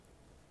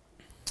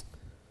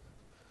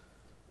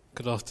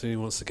Good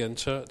afternoon once again,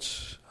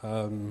 church.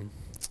 I'd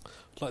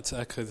like to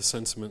echo the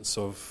sentiments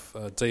of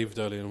David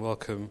earlier and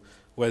welcome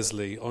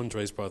Wesley,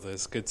 Andre's brother.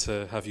 It's good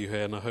to have you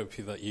here, and I hope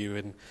that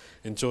you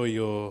enjoy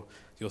your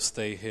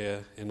stay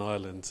here in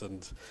Ireland.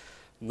 And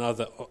now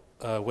that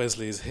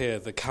Wesley is here,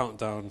 the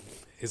countdown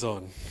is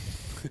on.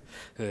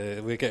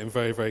 We're getting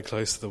very, very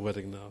close to the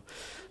wedding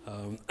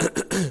now.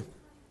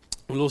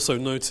 We'll also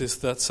notice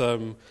that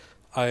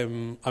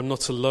I'm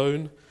not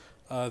alone.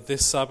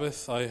 This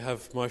Sabbath, I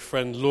have my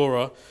friend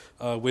Laura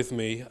with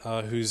me,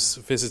 who's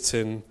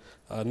visiting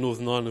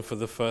Northern Ireland for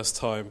the first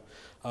time.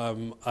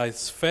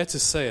 It's fair to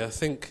say, I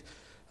think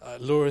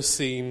Laura's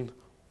seen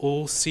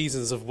all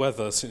seasons of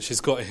weather since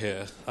she's got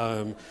here.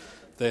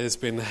 There's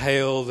been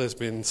hail, there's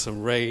been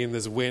some rain,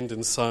 there's wind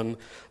and sun,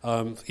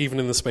 even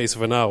in the space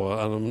of an hour,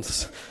 and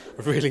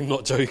I'm really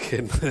not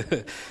joking.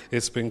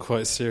 It's been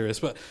quite serious.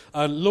 But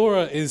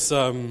Laura's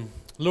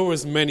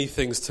many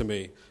things to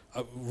me.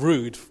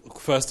 Rude,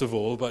 first of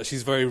all, but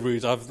she's very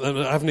rude. I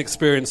haven't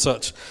experienced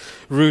such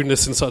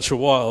rudeness in such a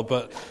while,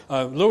 but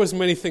Laura's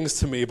many things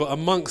to me, but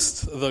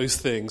amongst those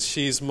things,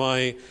 she's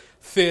my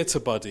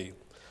theatre buddy.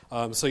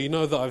 So you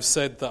know that I've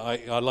said that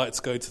I like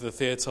to go to the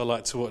theatre, I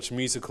like to watch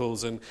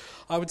musicals, and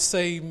I would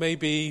say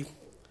maybe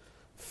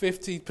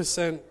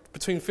 50%,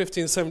 between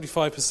 50 and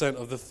 75%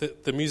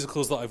 of the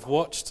musicals that I've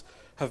watched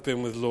have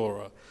been with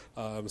Laura.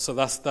 So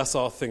that's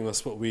our thing.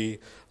 That's what we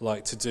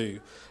like to do.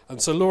 And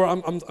so, Laura,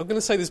 I'm going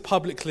to say this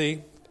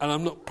publicly,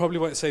 and probably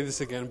won't say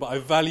this again, but I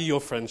value your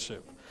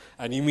friendship,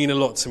 and you mean a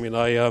lot to me.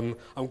 And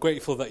I'm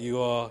grateful that you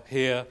are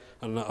here,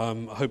 and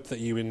I hope that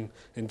you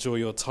enjoy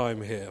your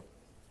time here.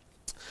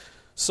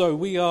 So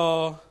we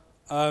are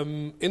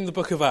in the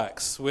book of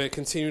Acts. We're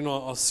continuing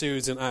our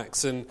series in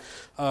Acts, and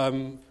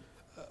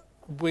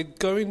we're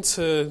going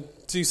to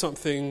do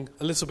something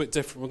a little bit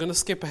different. We're going to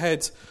skip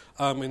ahead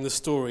in the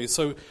story.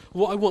 So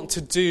what I want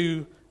to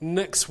do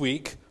next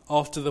week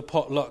after the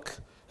potluck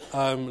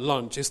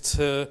lunch is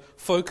to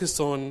focus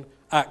on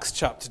Acts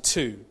chapter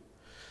 2.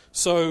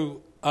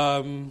 So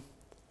I'm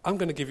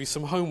going to give you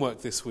some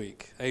homework this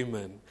week.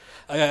 Amen.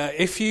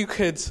 If you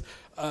could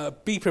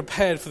be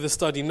prepared for the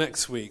study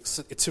next week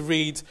to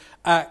read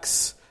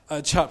Acts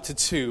chapter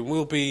 2.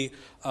 We'll be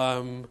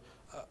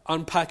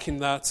unpacking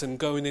that and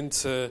going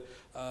into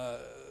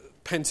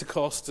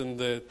Pentecost and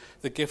the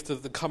gift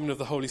of the coming of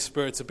the Holy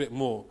Spirit a bit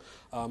more.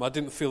 I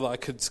didn't feel that I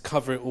could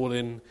cover it all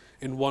in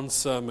one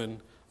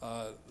sermon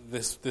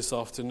this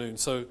afternoon.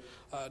 So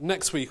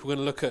next week we're going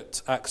to look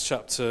at Acts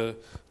chapter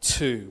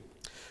 2.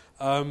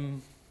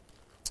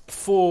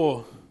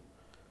 For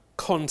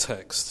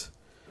context,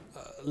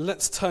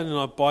 let's turn in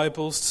our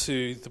Bibles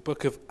to the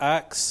book of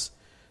Acts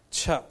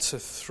chapter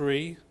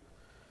 3.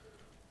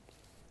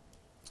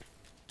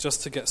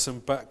 Just to get some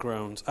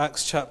background.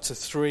 Acts chapter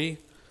 3.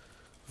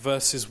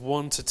 Verses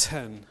 1 to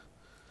 10.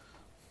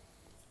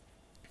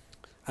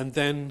 And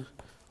then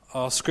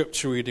our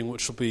scripture reading,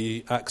 which will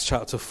be Acts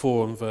chapter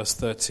 4 and verse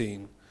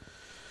 13.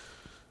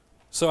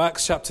 So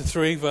Acts chapter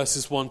 3,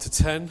 verses 1 to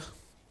 10.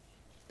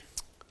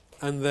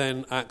 And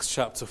then Acts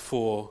chapter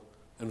 4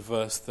 and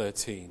verse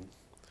 13.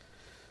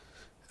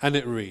 And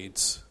it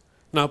reads,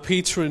 Now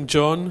Peter and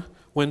John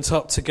went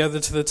up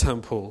together to the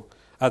temple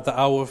at the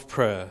hour of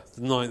prayer,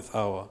 the 9th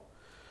hour.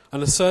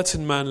 And a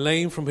certain man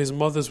lame from his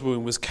mother's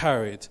womb was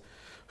carried,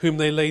 whom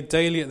they laid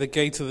daily at the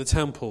gate of the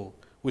temple,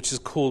 which is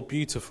called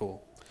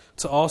Beautiful,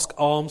 to ask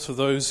alms for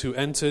those who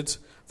entered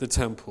the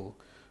temple,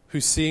 who,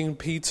 seeing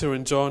Peter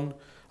and John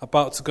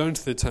about to go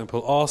into the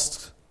temple,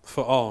 asked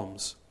for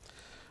alms.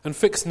 And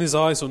fixing his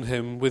eyes on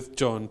him with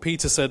John,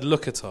 Peter said,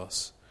 Look at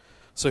us.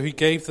 So he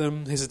gave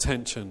them his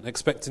attention,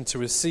 expecting to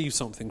receive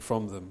something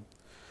from them.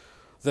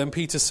 Then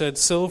Peter said,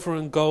 Silver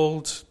and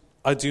gold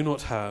I do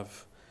not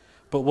have,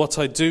 but what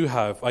I do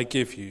have I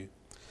give you.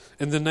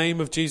 In the name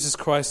of Jesus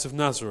Christ of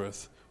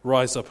Nazareth,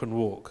 rise up and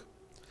walk.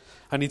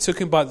 And he took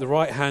him by the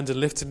right hand and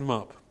lifted him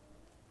up.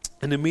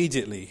 And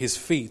immediately his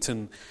feet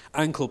and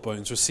ankle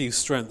bones received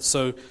strength.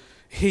 So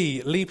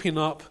he, leaping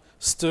up,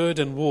 stood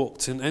and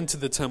walked and entered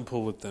the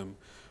temple with them,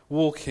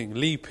 walking,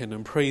 leaping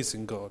and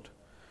praising God.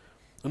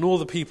 And all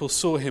the people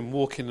saw him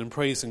walking and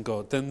praising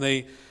God. Then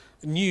they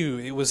knew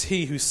it was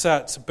he who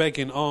sat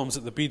begging alms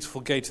at the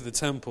beautiful gate of the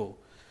temple.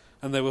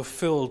 And they were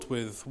filled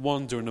with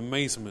wonder and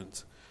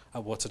amazement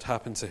at what had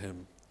happened to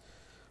him.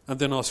 And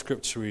then our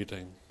scripture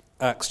reading,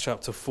 Acts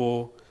chapter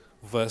 4,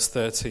 verse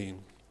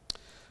 13.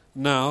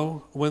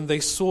 Now, when they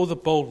saw the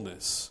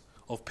boldness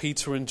of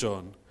Peter and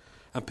John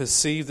and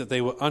perceived that they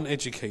were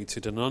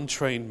uneducated and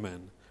untrained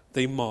men,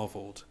 they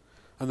marveled,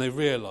 and they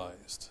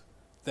realized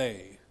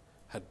they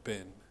had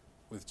been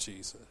with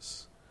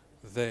Jesus.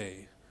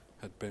 They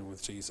had been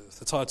with Jesus.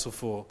 The title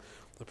for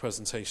the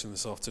presentation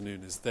this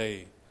afternoon is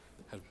They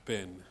Had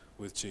Been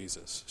with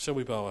Jesus. Shall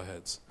we bow our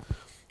heads?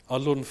 Our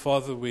Lord and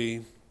Father,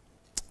 we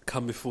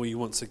come before you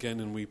once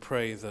again, and we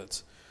pray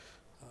that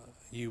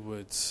you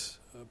would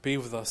be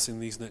with us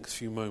in these next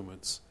few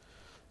moments.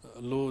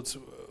 Lord,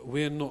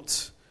 we're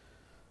not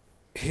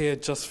here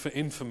just for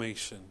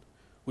information.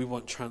 We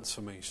want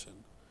transformation.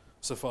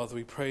 So, Father,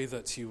 we pray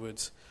that you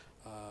would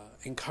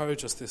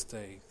encourage us this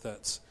day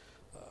that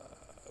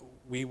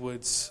we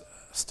would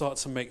start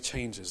to make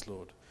changes,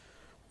 Lord.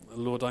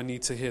 Lord, I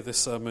need to hear this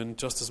sermon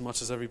just as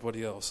much as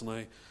everybody else, and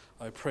I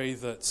pray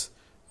that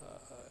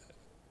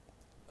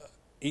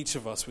each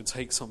of us would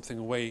take something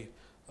away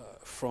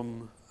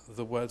from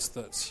the words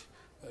that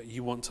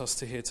you want us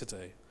to hear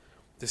today.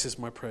 This is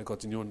my prayer,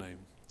 God, in your name.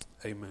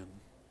 Amen.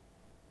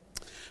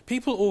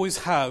 People always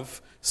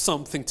have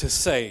something to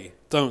say,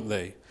 don't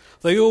they?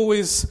 They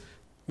always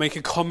make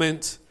a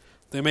comment,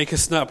 they make a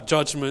snap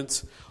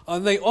judgment,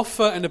 and they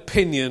offer an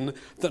opinion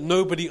that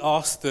nobody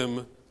asked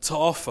them to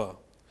offer.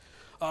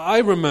 I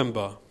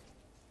remember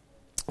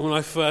when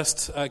I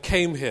first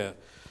came here,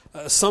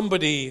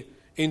 somebody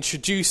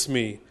introduced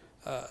me,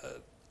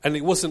 and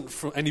it wasn't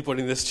from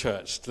anybody in this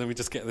church. Let me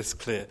just get this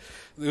clear.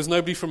 There was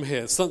nobody from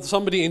here.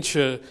 Somebody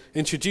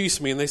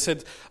introduced me, and they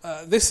said,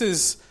 this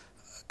is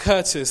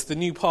Curtis, the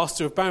new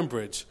pastor of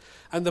Banbridge.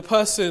 And the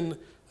person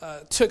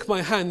took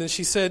my hand, and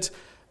she said,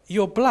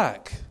 "You're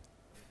black."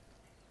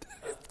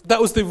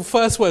 That was the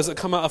first words that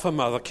come out of her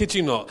mouth. I kid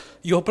you not.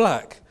 "You're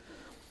black."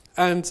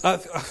 And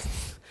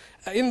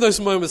in those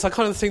moments, I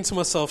kind of think to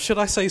myself, should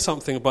I say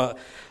something? But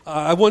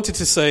I wanted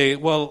to say,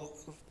 well,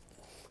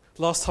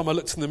 last time I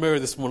looked in the mirror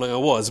this morning, I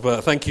was,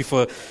 but thank you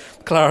for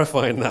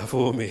clarifying that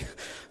for me.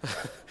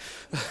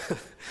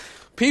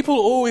 People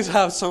always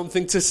have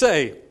something to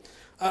say.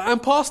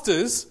 And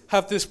pastors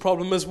have this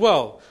problem as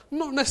well.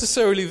 Not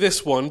necessarily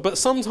this one, but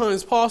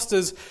sometimes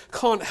pastors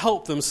can't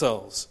help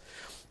themselves.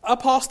 A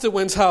pastor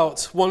went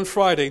out one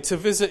Friday to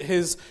visit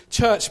his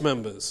church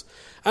members.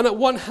 And at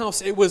one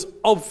house, it was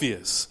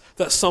obvious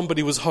that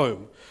somebody was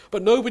home.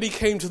 But nobody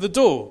came to the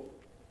door,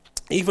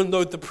 even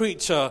though the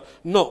preacher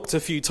knocked a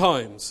few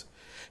times.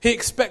 He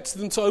expected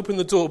them to open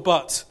the door,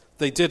 but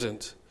they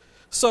didn't.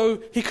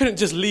 So he couldn't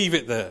just leave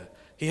it there.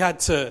 He had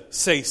to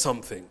say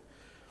something.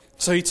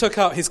 So he took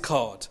out his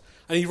card,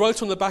 and he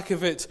wrote on the back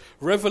of it,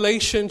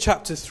 Revelation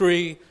chapter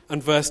 3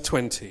 and verse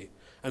 20,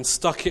 and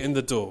stuck it in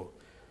the door.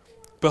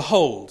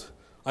 "Behold,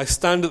 I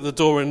stand at the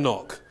door and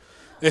knock.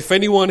 If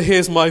anyone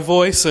hears my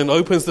voice and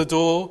opens the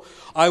door,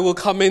 I will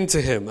come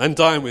into him and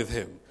dine with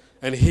him,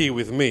 and he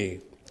with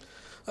me."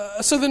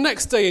 So the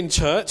next day in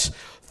church,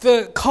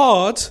 the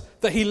card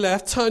that he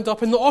left turned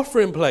up in the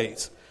offering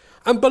plate.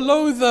 And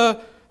below the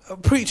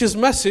preacher's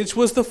message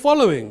was the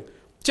following.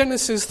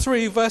 Genesis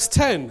 3 verse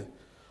 10.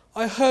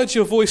 "I heard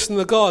your voice in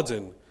the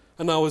garden,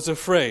 and I was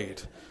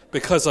afraid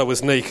because I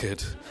was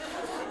naked,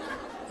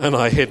 and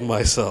I hid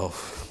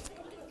myself."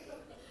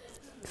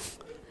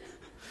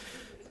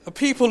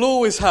 People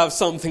always have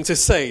something to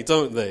say,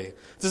 don't they?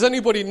 Does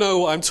anybody know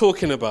what I'm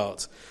talking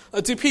about?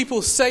 Do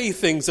people say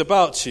things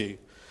about you?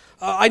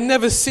 I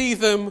never see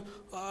them,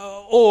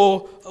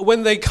 or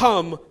when they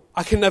come,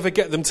 I can never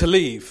get them to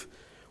leave.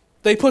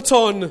 They put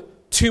on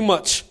too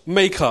much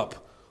makeup,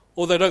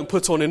 or they don't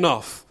put on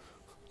enough.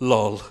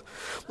 Lol.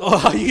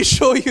 Are you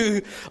sure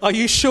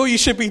you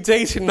should be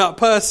dating that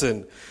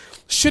person?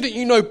 Shouldn't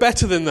you know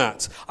better than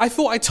that? I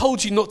thought I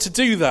told you not to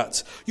do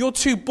that. You're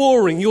too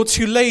boring. You're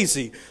too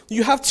lazy.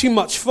 You have too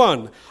much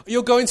fun.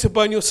 You're going to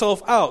burn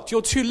yourself out.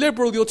 You're too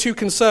liberal. You're too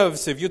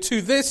conservative. You're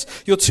too this.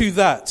 You're too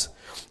that.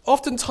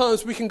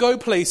 Oftentimes we can go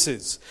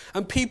places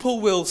and people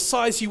will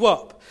size you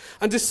up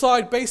and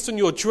decide based on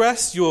your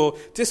dress, your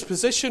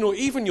disposition, or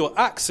even your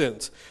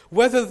accent,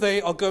 whether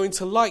they are going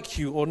to like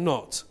you or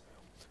not.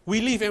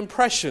 We leave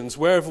impressions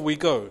wherever we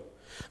go.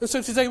 And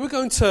so today we're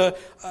going to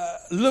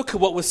look at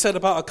what was said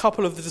about a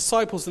couple of the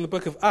disciples in the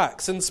book of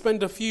Acts and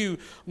spend a few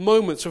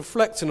moments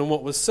reflecting on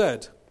what was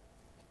said.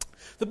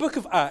 The book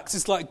of Acts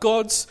is like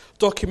God's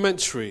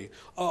documentary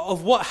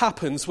of what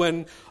happens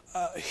when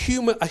a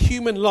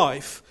human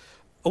life,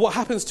 or what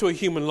happens to a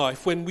human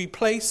life when we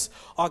place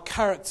our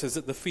characters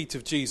at the feet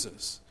of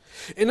Jesus.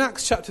 In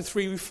Acts chapter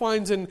 3, we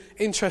find an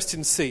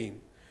interesting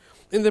scene.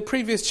 In the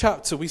previous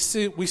chapter, we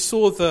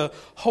saw the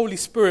Holy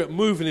Spirit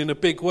moving in a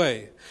big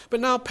way. But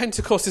now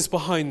Pentecost is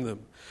behind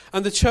them.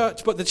 And the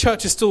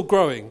church is still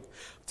growing.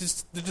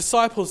 The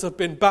disciples have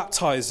been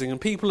baptizing and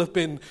people have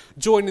been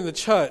joining the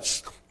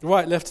church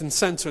right, left and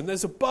center. And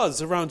there's a buzz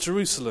around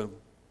Jerusalem.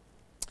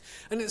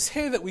 And it's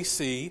here that we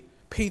see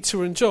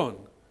Peter and John.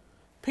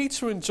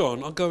 Peter and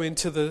John are going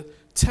to the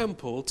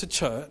temple, to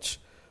church,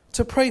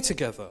 to pray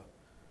together.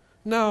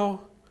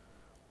 Now,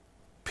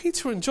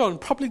 Peter and John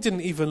probably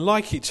didn't even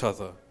like each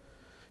other.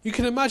 You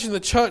can imagine the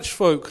church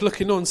folk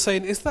looking on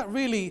saying, is that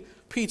really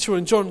Peter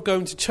and John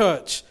going to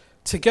church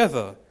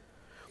together?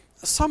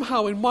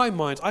 Somehow in my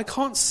mind, I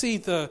can't see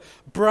the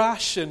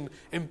brash and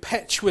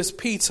impetuous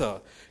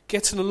Peter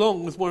getting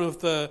along with one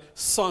of the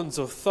sons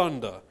of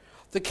thunder.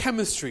 The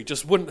chemistry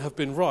just wouldn't have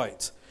been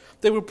right.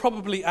 They were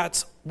probably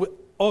at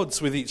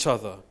odds with each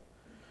other.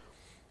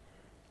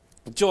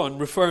 John,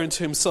 referring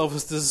to himself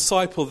as the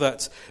disciple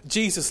that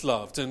Jesus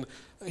loved, and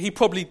he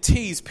probably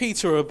teased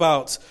Peter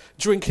about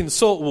drinking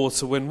salt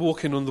water when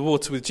walking on the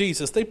water with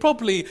Jesus. They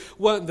probably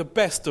weren't the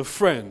best of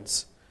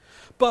friends.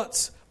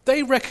 But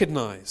they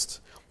recognized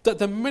that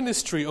the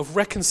ministry of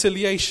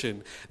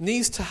reconciliation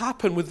needs to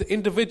happen with the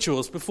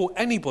individuals before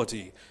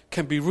anybody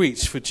can be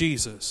reached for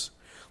Jesus.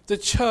 The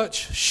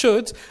church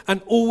should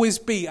and always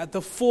be at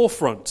the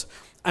forefront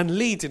and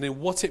leading in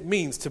what it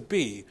means to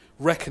be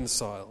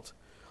reconciled.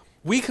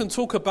 We can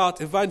talk about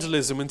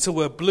evangelism until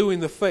we're blue in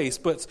the face,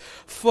 but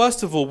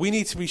first of all, we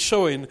need to be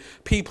showing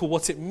people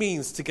what it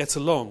means to get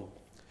along.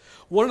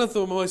 One of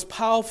the most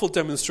powerful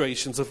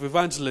demonstrations of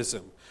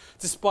evangelism,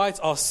 despite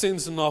our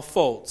sins and our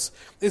faults,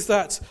 is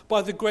that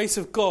by the grace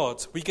of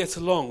God, we get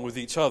along with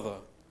each other.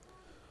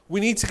 We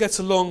need to get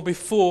along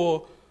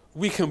before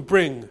we can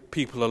bring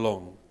people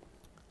along.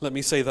 Let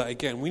me say that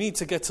again. We need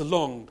to get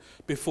along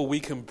before we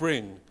can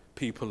bring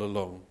people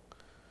along.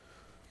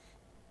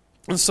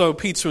 And so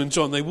Peter and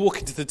John, they walk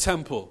into the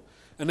temple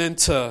and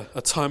enter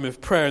a time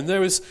of prayer. And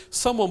there is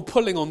someone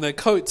pulling on their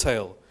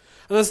coattail.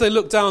 And as they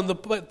look down, the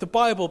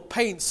Bible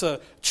paints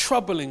a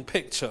troubling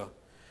picture.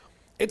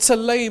 It's a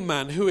lame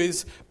man who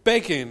is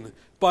begging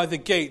by the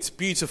gate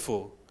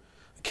beautiful.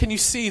 Can you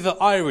see the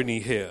irony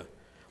here?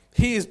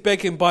 He is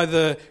begging by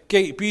the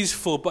gate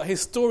beautiful, but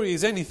his story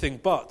is anything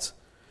but.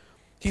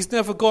 He's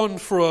never gone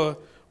for a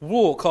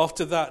walk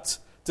after that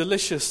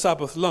delicious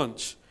Sabbath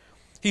lunch.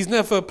 He's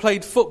never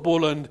played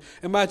football and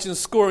imagined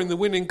scoring the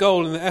winning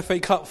goal in the FA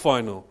Cup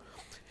final.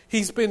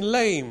 He's been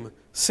lame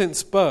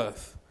since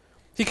birth.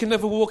 He can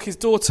never walk his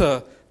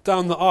daughter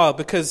down the aisle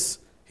because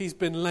he's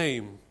been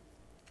lame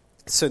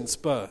since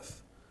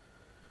birth.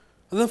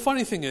 And the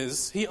funny thing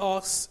is, he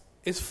asks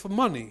is for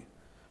money.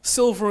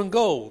 Silver and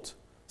gold.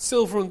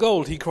 Silver and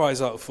gold, he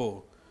cries out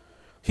for.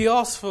 He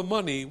asks for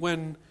money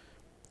when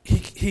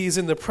he is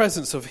in the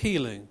presence of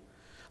healing.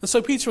 And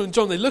so Peter and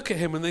John, they look at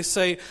him and they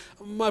say,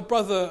 my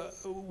brother,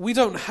 we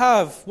don't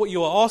have what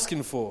you are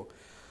asking for,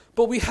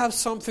 but we have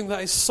something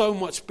that is so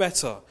much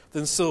better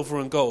than silver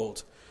and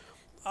gold.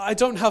 I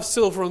don't have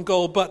silver and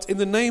gold, but in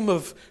the name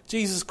of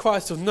Jesus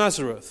Christ of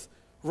Nazareth,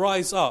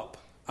 rise up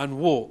and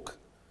walk.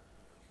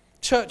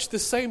 Church, the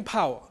same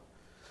power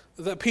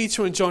that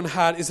Peter and John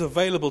had is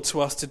available to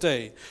us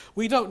today.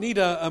 We don't need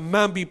a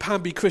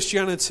mamby-pamby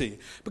Christianity,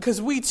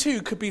 because we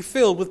too could be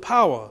filled with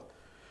power.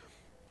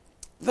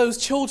 Those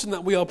children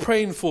that we are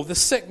praying for, the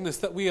sickness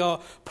that we are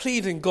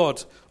pleading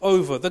God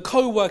over, the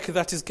co-worker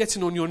that is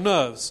getting on your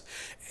nerves.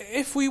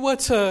 If we were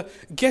to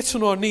get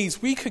on our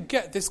knees, we could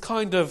get this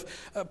kind of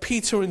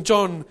Peter and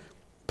John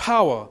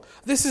power.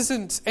 This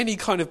isn't any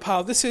kind of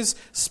power. This is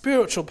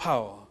spiritual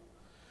power.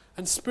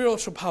 And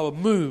spiritual power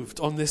moved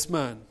on this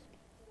man.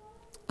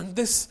 And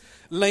this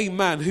lame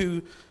man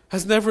who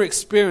has never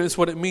experienced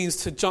what it means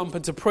to jump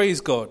and to praise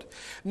God,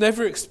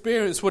 never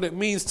experienced what it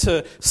means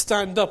to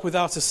stand up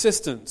without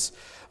assistance.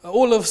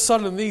 All of a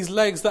sudden, these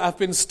legs that have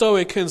been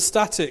stoic and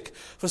static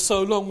for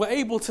so long were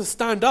able to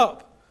stand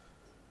up.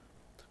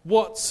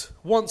 What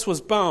once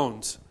was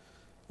bound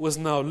was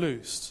now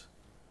loosed.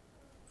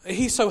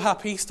 He's so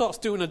happy, he starts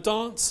doing a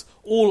dance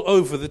all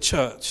over the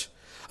church.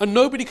 And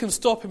nobody can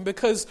stop him,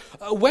 because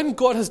when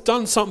God has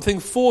done something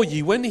for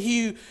you, when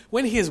he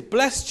has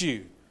blessed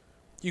you,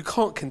 you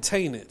can't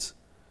contain it.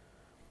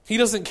 He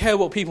doesn't care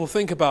what people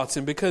think about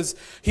him, because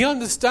he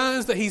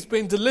understands that he's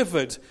been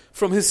delivered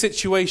from his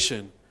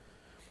situation.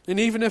 And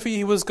even if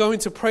he was going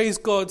to praise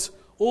God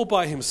all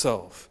by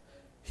himself,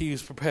 he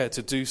was prepared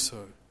to do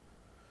so.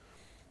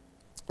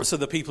 So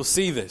the people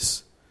see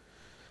this,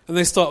 and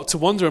they start to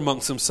wonder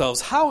amongst themselves,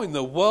 how in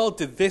the world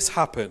did this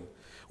happen?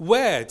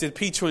 Where did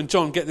Peter and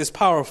John get this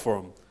power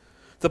from?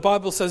 The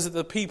Bible says that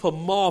the people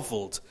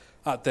marveled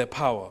at their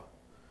power.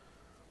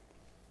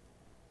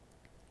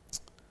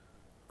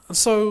 And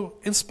so,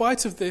 in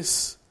spite of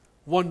this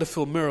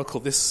wonderful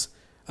miracle, this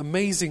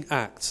amazing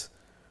act,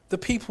 the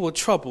people were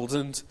troubled,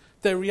 and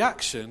their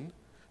reaction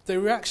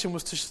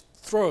was to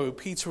throw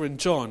Peter and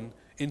John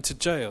into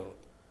jail.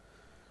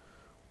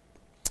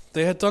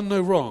 They had done no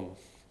wrong,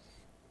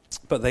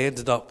 but they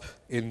ended up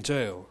in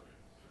jail.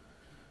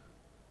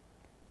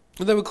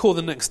 And they were called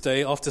the next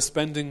day, after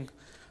spending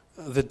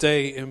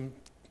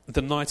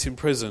the night in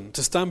prison,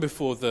 to stand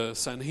before the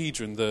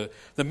Sanhedrin, the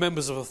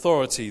members of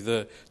authority,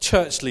 the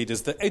church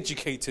leaders, the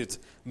educated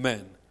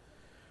men.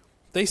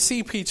 They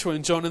see Peter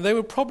and John, and they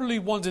were probably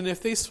wondering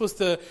if this was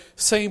the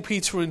same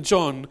Peter and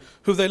John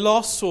who they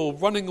last saw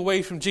running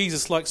away from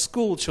Jesus like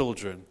school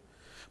children.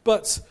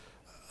 But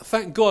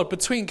thank God,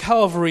 between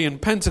Calvary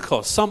and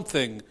Pentecost,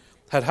 something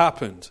had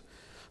happened.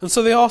 And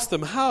so they asked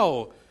them,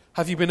 how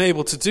have you been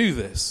able to do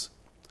this?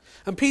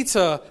 And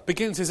Peter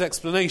begins his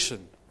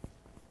explanation.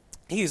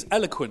 He is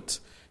eloquent,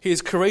 he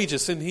is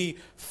courageous, and he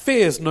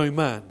fears no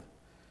man.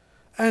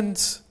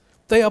 And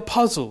they are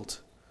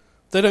puzzled.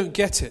 They don't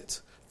get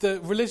it.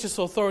 The religious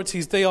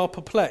authorities, they are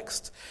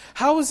perplexed.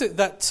 How is it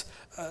that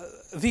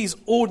these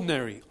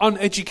ordinary,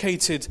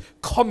 uneducated,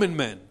 common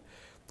men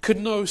could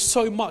know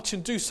so much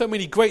and do so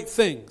many great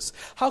things?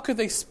 How could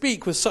they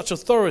speak with such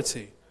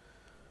authority?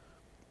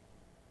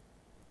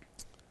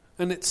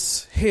 And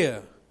it's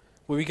here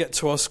where we get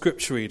to our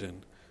scripture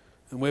reading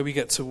and where we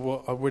get to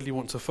what I really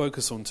want to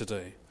focus on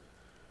today.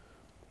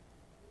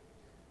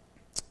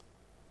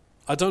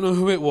 I don't know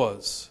who it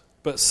was,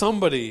 but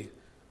somebody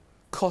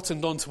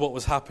cottoned on to what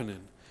was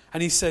happening.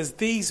 And he says,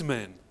 these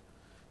men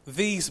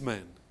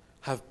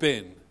have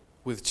been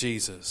with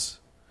Jesus.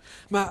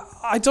 Now,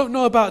 I don't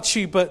know about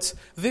you, but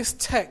this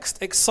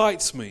text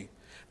excites me.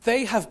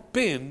 They have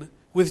been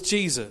with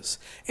Jesus.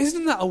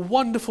 Isn't that a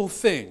wonderful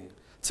thing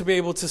to be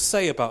able to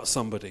say about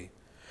somebody?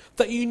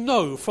 That you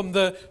know from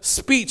the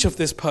speech of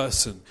this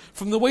person,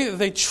 from the way that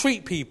they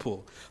treat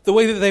people, the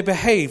way that they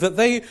behave, that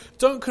they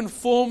don't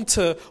conform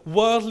to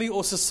worldly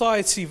or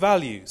society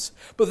values,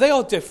 but they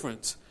are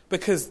different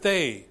because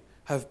they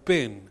have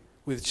been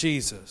with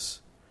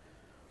Jesus.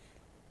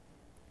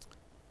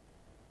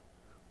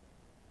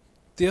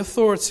 The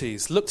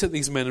authorities looked at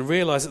these men and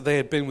realized that they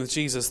had been with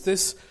Jesus.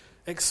 This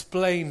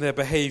explained their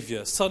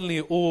behavior. Suddenly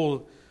it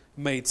all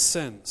made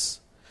sense.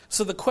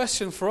 So the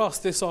question for us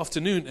this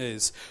afternoon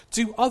is,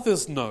 do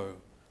others know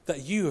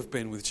that you have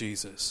been with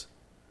Jesus?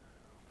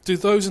 Do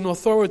those in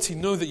authority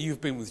know that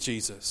you've been with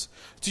Jesus?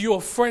 Do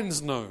your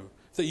friends know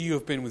that you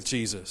have been with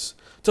Jesus?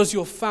 Does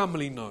your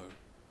family know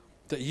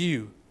that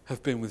you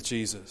have been with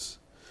Jesus?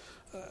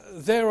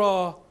 There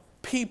are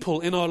people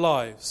in our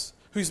lives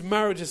whose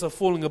marriages are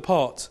falling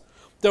apart.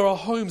 There are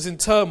homes in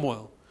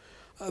turmoil.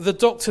 The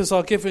doctors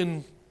are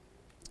giving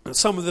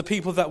some of the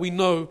people that we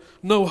know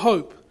no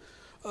hope.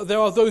 There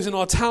are those in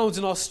our towns,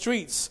 in our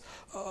streets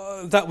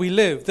that we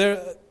live.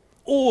 They're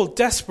all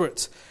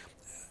desperate,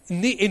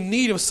 in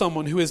need of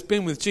someone who has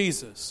been with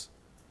Jesus.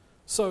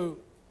 So,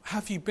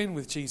 have you been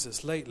with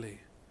Jesus lately?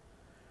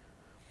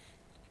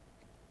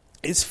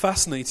 It's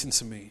fascinating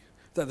to me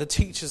that the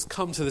teachers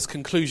come to this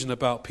conclusion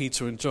about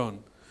Peter and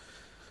John.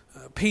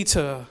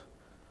 Peter,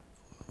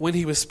 when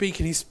he was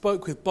speaking, he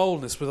spoke with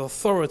boldness, with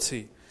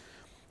authority,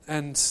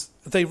 and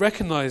they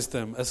recognized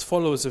them as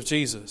followers of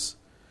Jesus.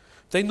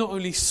 They not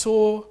only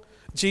saw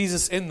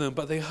Jesus in them,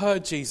 but they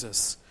heard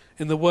Jesus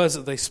in the words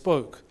that they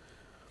spoke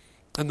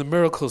and the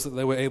miracles that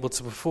they were able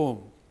to perform.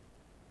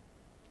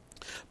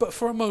 But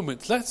for a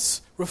moment,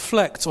 let's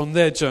reflect on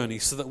their journey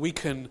so that we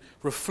can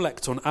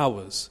reflect on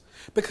ours.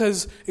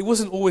 Because it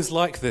wasn't always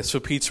like this for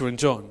Peter and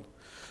John.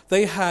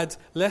 They had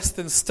less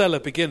than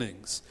stellar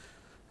beginnings.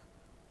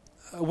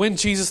 When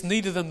Jesus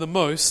needed them the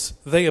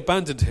most, they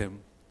abandoned him.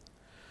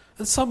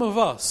 And some of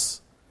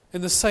us,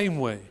 in the same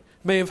way,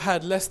 may have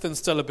had less than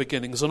stellar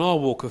beginnings on our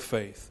walk of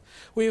faith.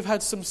 We have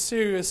had some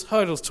serious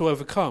hurdles to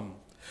overcome.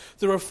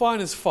 The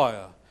refiner's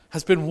fire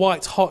has been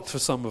white hot for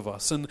some of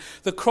us, and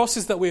the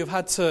crosses that we have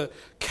had to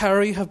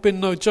carry have been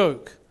no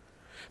joke.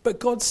 But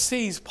God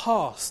sees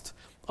past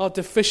our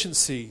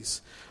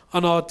deficiencies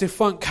and our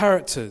defunct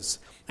characters,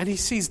 and he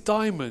sees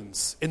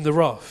diamonds in the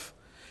rough.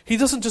 He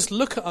doesn't just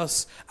look at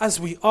us as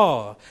we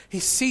are, he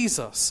sees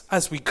us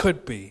as we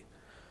could be.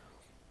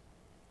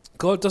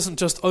 God doesn't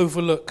just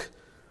overlook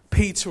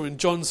Peter and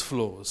John's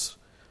flaws,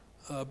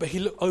 but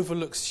he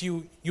overlooks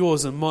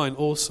yours and mine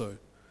also.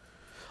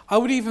 I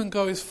would even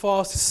go as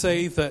far as to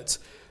say that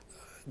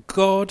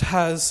God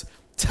has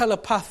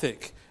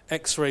telepathic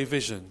X-ray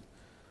vision.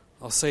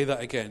 I'll say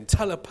that again,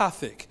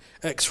 telepathic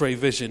X-ray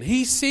vision.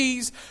 He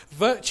sees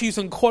virtues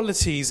and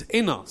qualities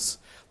in us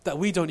that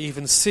we don't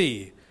even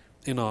see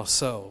in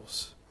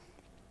ourselves.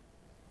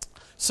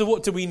 So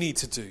what do we need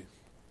to do?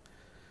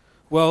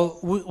 Well,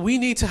 we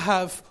need to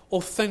have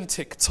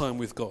authentic time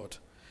with God.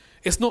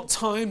 It's not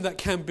time that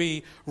can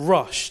be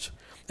rushed.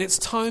 It's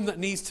time that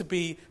needs to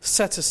be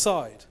set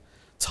aside.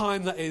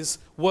 Time that is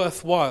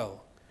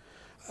worthwhile.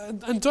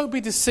 And don't be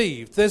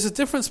deceived. There's a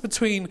difference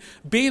between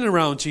being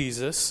around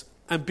Jesus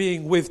and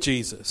being with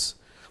Jesus.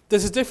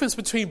 There's a difference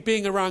between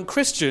being around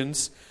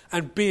Christians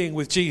and being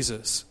with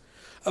Jesus.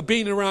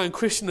 Being around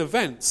Christian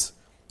events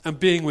and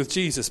being with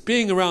Jesus.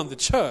 Being around the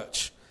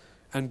church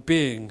and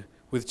being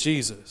with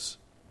Jesus.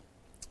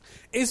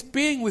 Is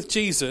being with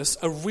Jesus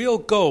a real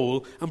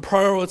goal and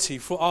priority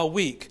for our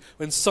week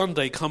when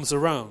Sunday comes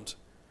around?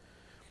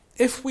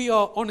 If we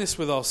are honest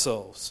with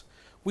ourselves,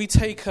 we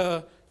take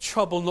a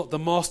trouble not the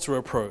master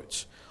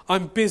approach.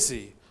 I'm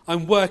busy,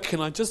 I'm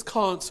working, I just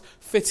can't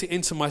fit it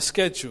into my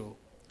schedule.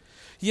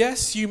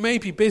 Yes, you may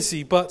be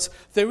busy, but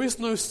there is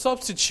no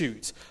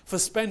substitute for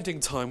spending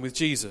time with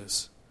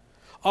Jesus.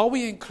 Are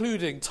we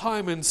including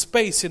time and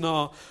space in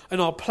our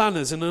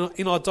planners and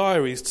in our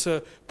diaries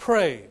to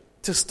pray,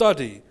 to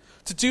study,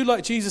 to do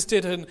like Jesus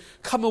did and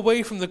come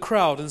away from the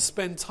crowd and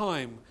spend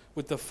time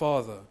with the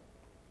Father?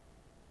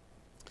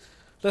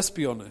 Let's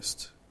be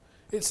honest.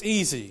 It's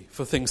easy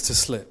for things to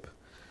slip.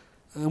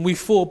 And we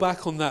fall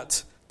back on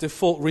that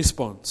default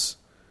response.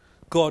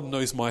 God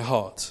knows my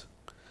heart.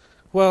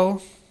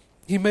 Well,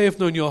 he may have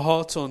known your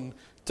heart on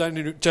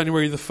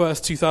January the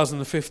 1st,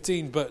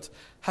 2015, but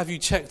have you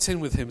checked in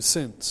with him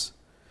since?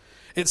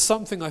 It's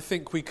something I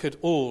think we could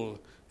all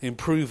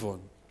improve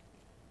on.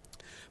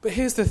 But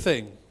here's the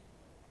thing.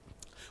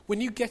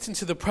 When you get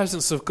into the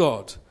presence of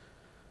God,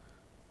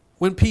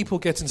 when people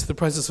get into the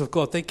presence of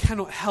God, they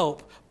cannot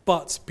help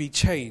but be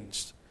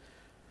changed.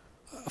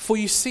 For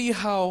you see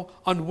how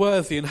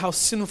unworthy and how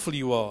sinful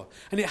you are,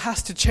 and it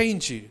has to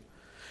change you.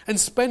 And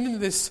spending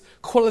this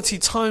quality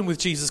time with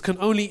Jesus can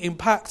only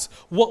impact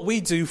what we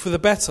do for the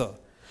better.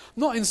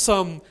 Not in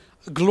some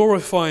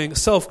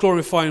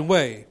self-glorifying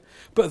way,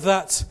 but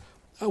that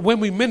when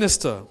we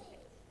minister,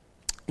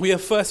 we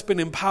have first been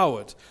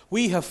empowered.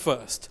 We have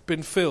first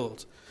been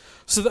filled.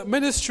 So that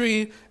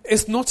ministry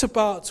is not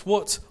about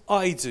what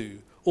I do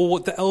or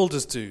what the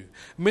elders do.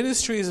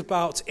 Ministry is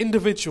about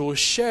individuals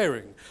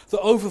sharing the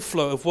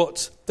overflow of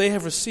what they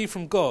have received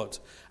from God,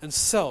 and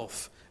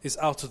self is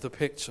out of the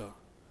picture.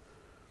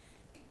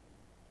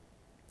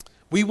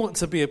 We want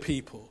to be a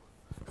people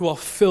who are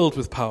filled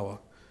with power.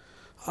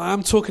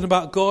 I'm talking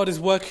about God is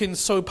working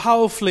so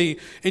powerfully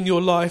in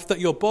your life that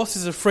your boss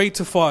is afraid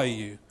to fire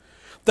you.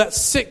 That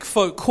sick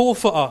folk call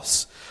for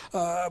us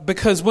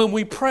because when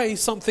we pray,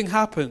 something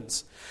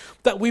happens.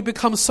 That we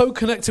become so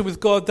connected with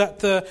God that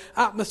the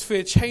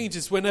atmosphere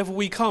changes whenever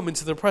we come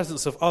into the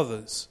presence of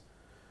others.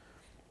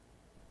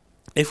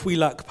 If we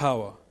lack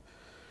power,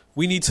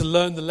 we need to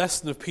learn the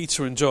lesson of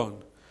Peter and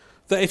John.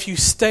 That if you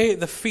stay at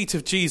the feet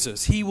of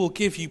Jesus, he will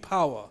give you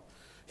power.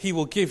 He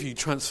will give you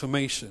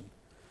transformation.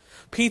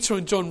 Peter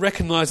and John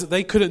recognized that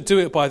they couldn't do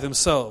it by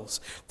themselves.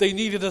 They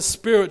needed a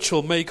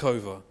spiritual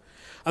makeover.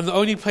 And the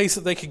only place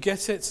that they could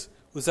get it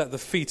was at the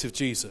feet of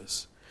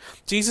Jesus.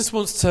 Jesus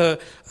wants to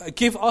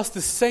give us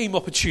the same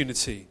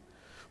opportunity.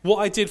 What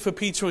I did for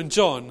Peter and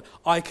John,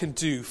 I can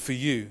do for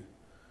you.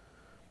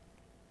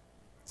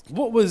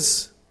 What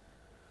was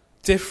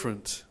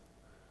different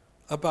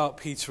about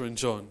Peter and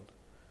John?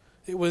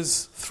 It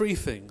was three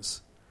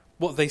things: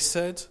 what they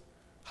said,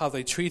 how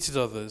they treated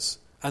others,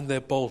 and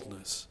their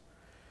boldness.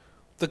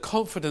 The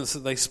confidence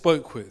that they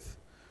spoke with.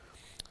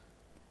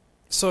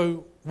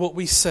 So what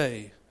we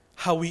say,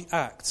 how we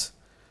act,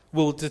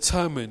 will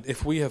determine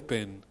if we have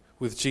been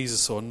with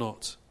Jesus or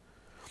not.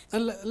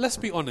 And let's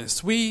be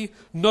honest, we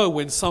know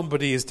when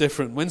somebody is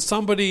different, when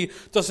somebody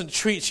doesn't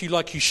treat you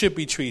like you should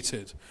be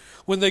treated,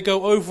 when they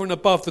go over and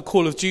above the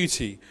call of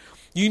duty.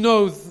 You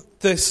know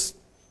this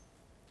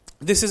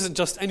isn't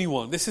just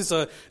anyone, this is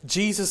a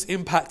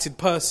Jesus-impacted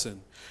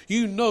person.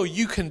 You know,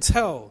 you can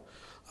tell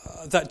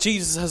that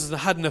Jesus has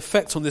had an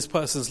effect on this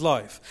person's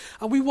life.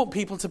 And we want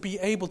people to be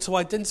able to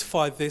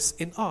identify this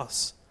in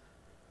us.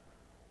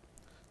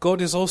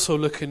 God is also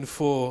looking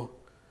for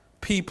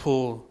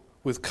people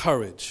with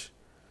courage,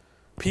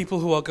 people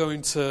who are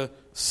going to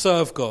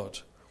serve God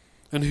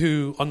and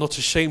who are not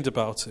ashamed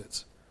about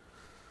it.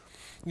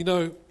 You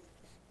know,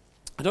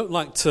 I don't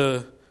like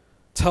to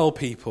tell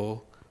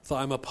people that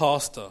I'm a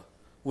pastor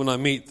when I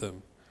meet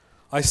them.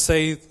 I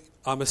say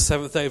I'm a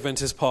Seventh-day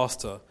Adventist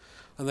pastor,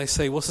 and they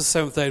say, what's a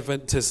Seventh-day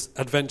Adventist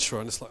adventurer?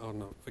 And it's like, oh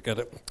no, forget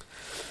it.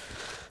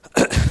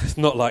 It's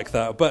not like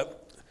that. But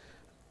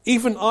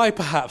even I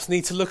perhaps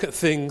need to look at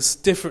things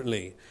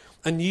differently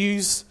and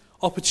use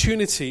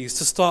opportunities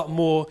to start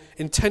more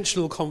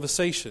intentional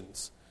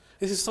conversations.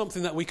 This is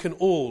something that we can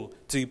all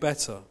do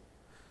better.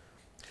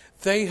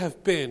 They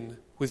have been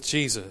with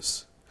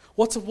Jesus.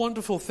 What a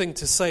wonderful thing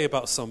to say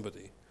about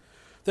somebody.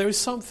 There is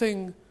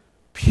something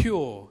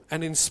pure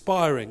and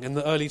inspiring in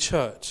the early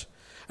church,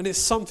 and it's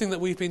something that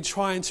we've been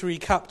trying to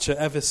recapture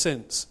ever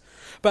since.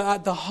 But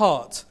at the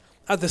heart,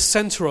 at the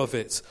center of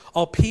it,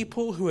 are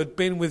people who had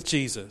been with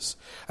Jesus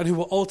and who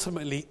were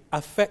ultimately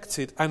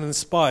affected and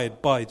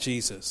inspired by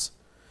Jesus.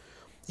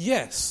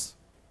 Yes,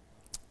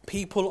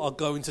 people are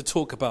going to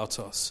talk about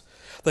us.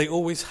 They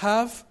always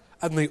have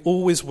and they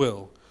always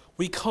will.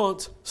 We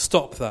can't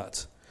stop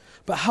that.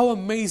 But how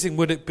amazing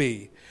would it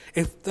be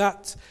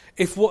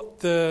if what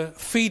the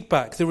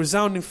feedback, the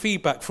resounding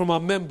feedback from our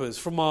members,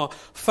 from our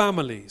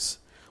families,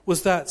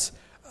 was that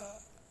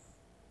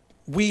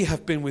we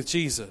have been with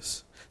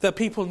Jesus. That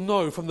people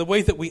know from the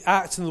way that we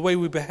act and the way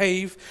we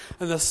behave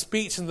and the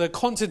speech and the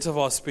content of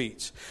our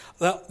speech,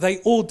 that they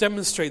all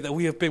demonstrate that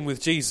we have been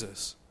with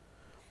Jesus.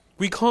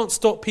 We can't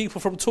stop people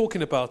from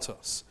talking about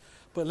us,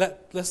 but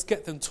let's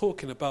get them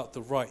talking about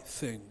the right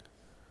thing.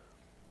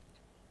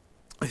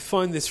 I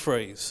find this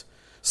phrase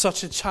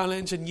such a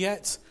challenge and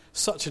yet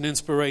such an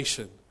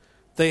inspiration.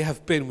 They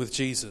have been with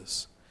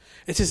Jesus.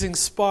 It is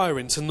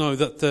inspiring to know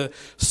that the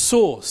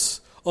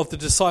source of the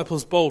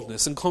disciples'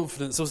 boldness and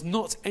confidence was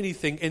not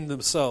anything in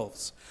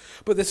themselves,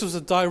 but this was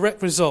a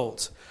direct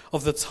result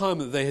of the time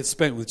that they had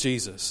spent with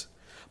Jesus.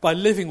 By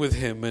living with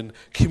him and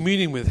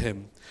communing with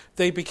him,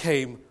 they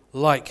became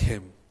like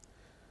him.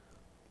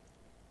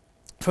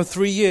 For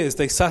 3 years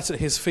they sat at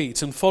his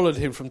feet and followed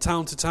him from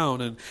town to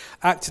town and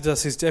acted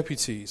as his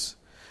deputies.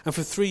 And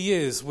for 3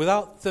 years,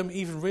 without them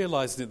even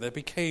realizing it, they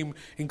became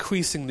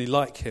increasingly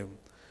like him.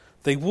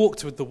 They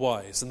walked with the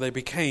wise and they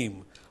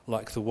became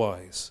like the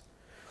wise.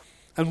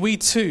 And we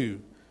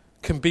too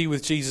can be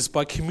with Jesus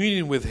by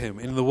communing with him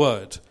in the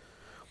Word.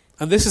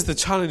 And this is the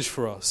challenge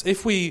for us.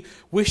 If we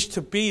wish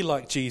to be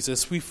like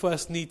Jesus, we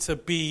first need to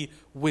be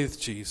with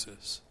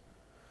Jesus.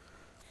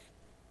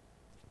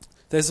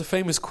 There's a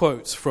famous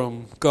quote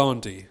from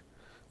Gandhi,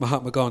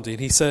 Mahatma Gandhi, and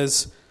he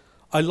says,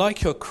 "I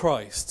like your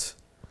Christ,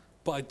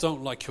 but I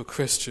don't like your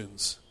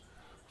Christians.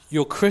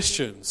 Your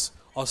Christians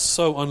are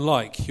so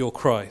unlike your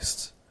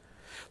Christ."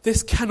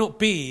 This cannot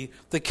be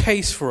the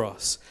case for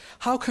us.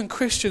 How can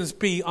Christians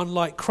be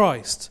unlike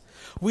Christ?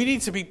 We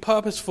need to be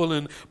purposeful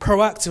and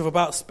proactive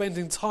about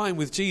spending time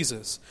with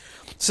Jesus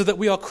so that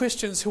we are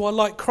Christians who are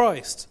like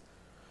Christ.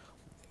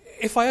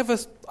 I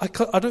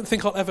don't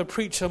think I'll ever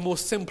preach a more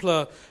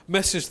simpler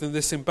message than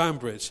this in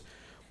Banbridge.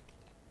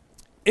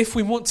 If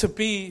we want to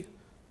be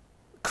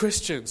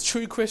Christians,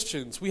 true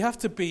Christians, we have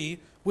to be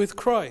with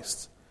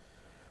Christ.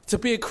 To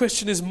be a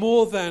Christian is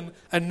more than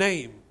a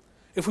name.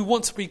 If we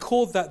want to be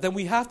called that, then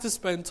we have to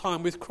spend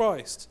time with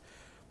Christ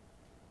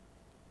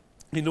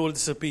in order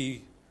to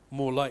be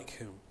more like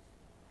him.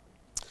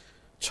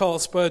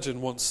 Charles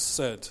Spurgeon once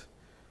said,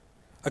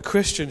 a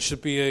Christian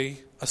should be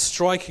a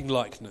striking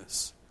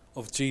likeness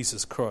of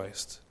Jesus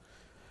Christ.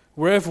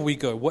 Wherever we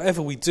go,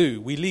 whatever we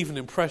do, we leave an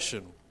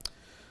impression.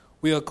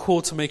 We are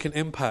called to make an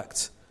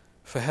impact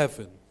for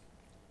heaven.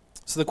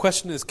 So the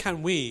question is,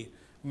 can we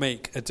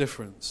make a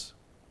difference?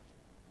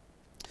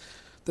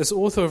 There's the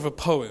author of a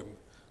poem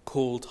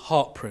called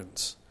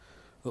Heartprints.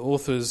 The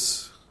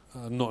author's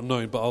not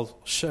known, but I'll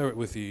share it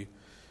with you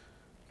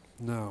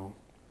now.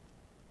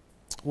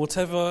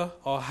 Whatever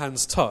our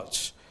hands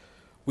touch,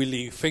 we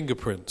leave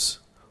fingerprints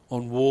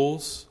on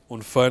walls,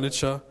 on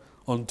furniture,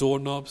 on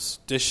doorknobs,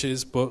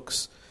 dishes,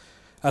 books.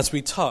 As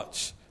we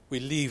touch, we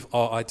leave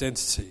our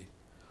identity.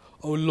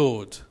 Oh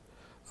Lord,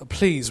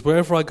 please,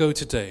 wherever I go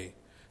today,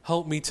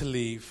 help me to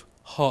leave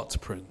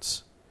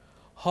heartprints.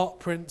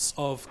 Heartprints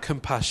of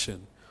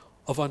compassion,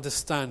 of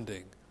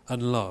understanding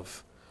and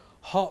love.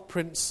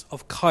 Heartprints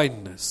of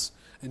kindness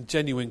and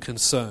genuine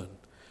concern.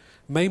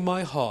 May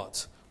my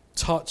heart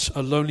touch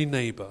a lonely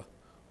neighbour,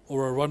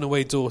 or a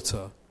runaway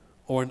daughter,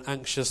 or an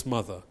anxious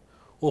mother,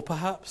 or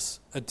perhaps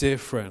a dear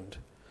friend.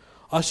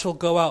 I shall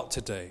go out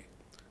today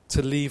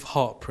to leave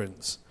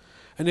heartprints.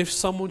 And if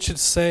someone should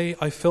say,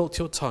 I felt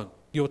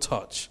your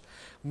touch,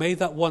 may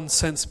that one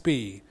sense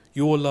be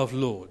your love,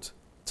 Lord,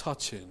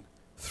 touching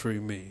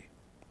through me.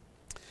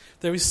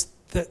 This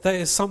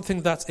is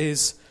something that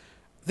is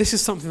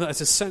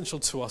essential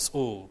to us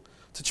all,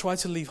 to try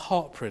to leave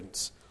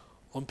heartprints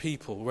on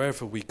people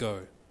wherever we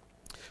go,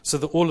 so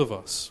that all of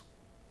us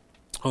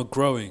are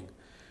growing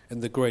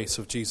in the grace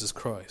of Jesus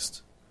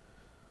Christ.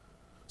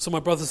 So my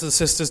brothers and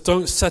sisters,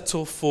 don't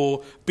settle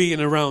for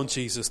being around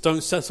Jesus.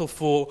 Don't settle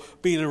for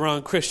being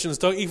around Christians.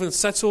 Don't even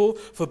settle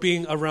for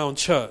being around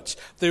church.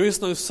 There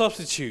is no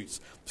substitute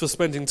for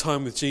spending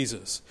time with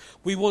Jesus.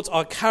 We want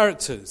our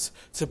characters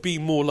to be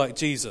more like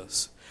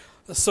Jesus,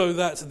 so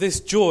that this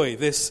joy,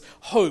 this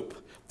hope,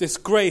 this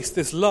grace,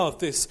 this love,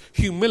 this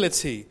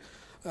humility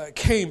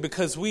came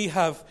because we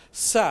have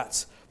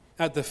sat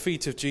at the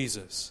feet of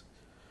Jesus.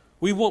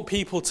 We want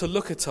people to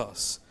look at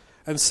us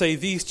and say,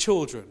 these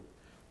children,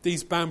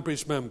 these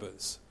Banbridge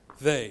members,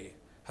 they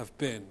have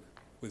been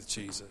with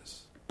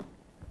Jesus.